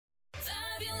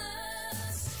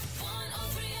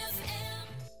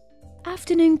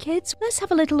afternoon, kids. Let's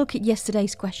have a little look at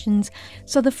yesterday's questions.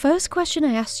 So the first question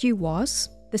I asked you was,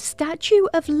 the Statue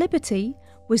of Liberty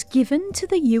was given to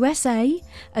the USA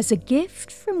as a gift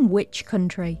from which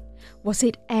country? Was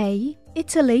it A,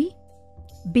 Italy,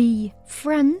 B,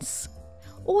 France,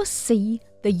 or C,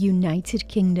 the United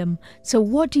Kingdom? So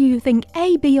what do you think,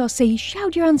 A, B or C?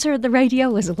 Shout your answer at the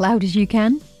radio as loud as you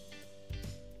can.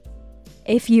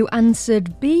 If you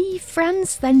answered B,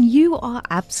 France, then you are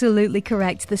absolutely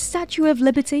correct. The Statue of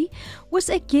Liberty was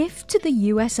a gift to the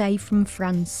USA from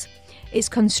France. Its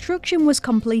construction was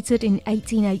completed in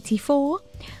 1884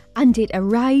 and it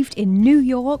arrived in New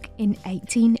York in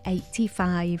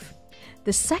 1885.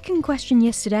 The second question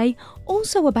yesterday,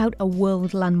 also about a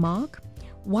world landmark.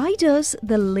 Why does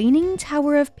the Leaning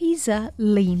Tower of Pisa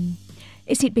lean?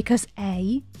 Is it because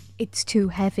A, it's too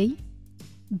heavy,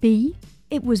 B,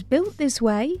 it was built this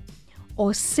way,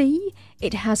 or C,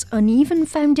 it has uneven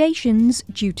foundations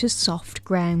due to soft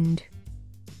ground?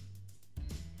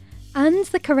 And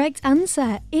the correct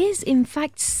answer is in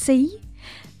fact C.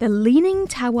 The Leaning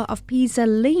Tower of Pisa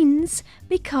leans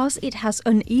because it has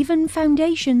uneven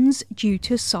foundations due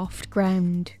to soft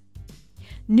ground.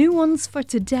 New ones for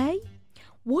today.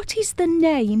 What is the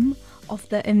name of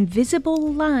the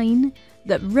invisible line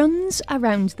that runs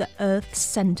around the Earth's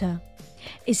centre?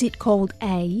 Is it called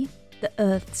A, the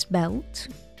Earth's belt,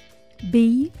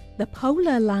 B, the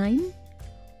polar line,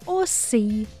 or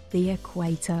C, the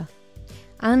equator?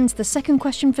 And the second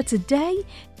question for today,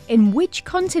 in which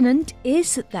continent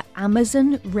is the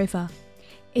Amazon River?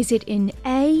 Is it in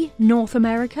A, North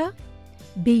America,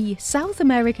 B, South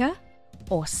America,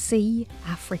 or C,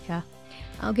 Africa?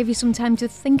 I'll give you some time to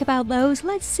think about those.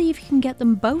 Let's see if you can get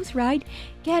them both right.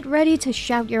 Get ready to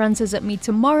shout your answers at me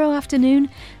tomorrow afternoon,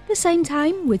 the same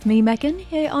time with me, Megan,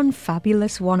 here on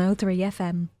Fabulous 103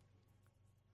 FM.